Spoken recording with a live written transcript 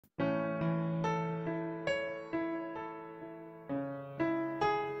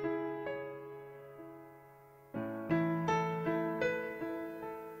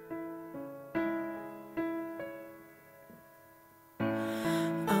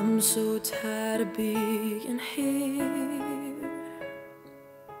so tired of being here,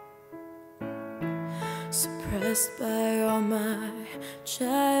 suppressed by all my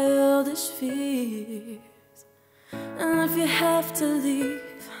childish fears. And if you have to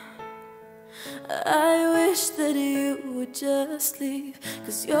leave, I wish that you would just leave,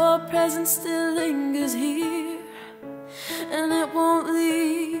 'cause your presence still lingers here.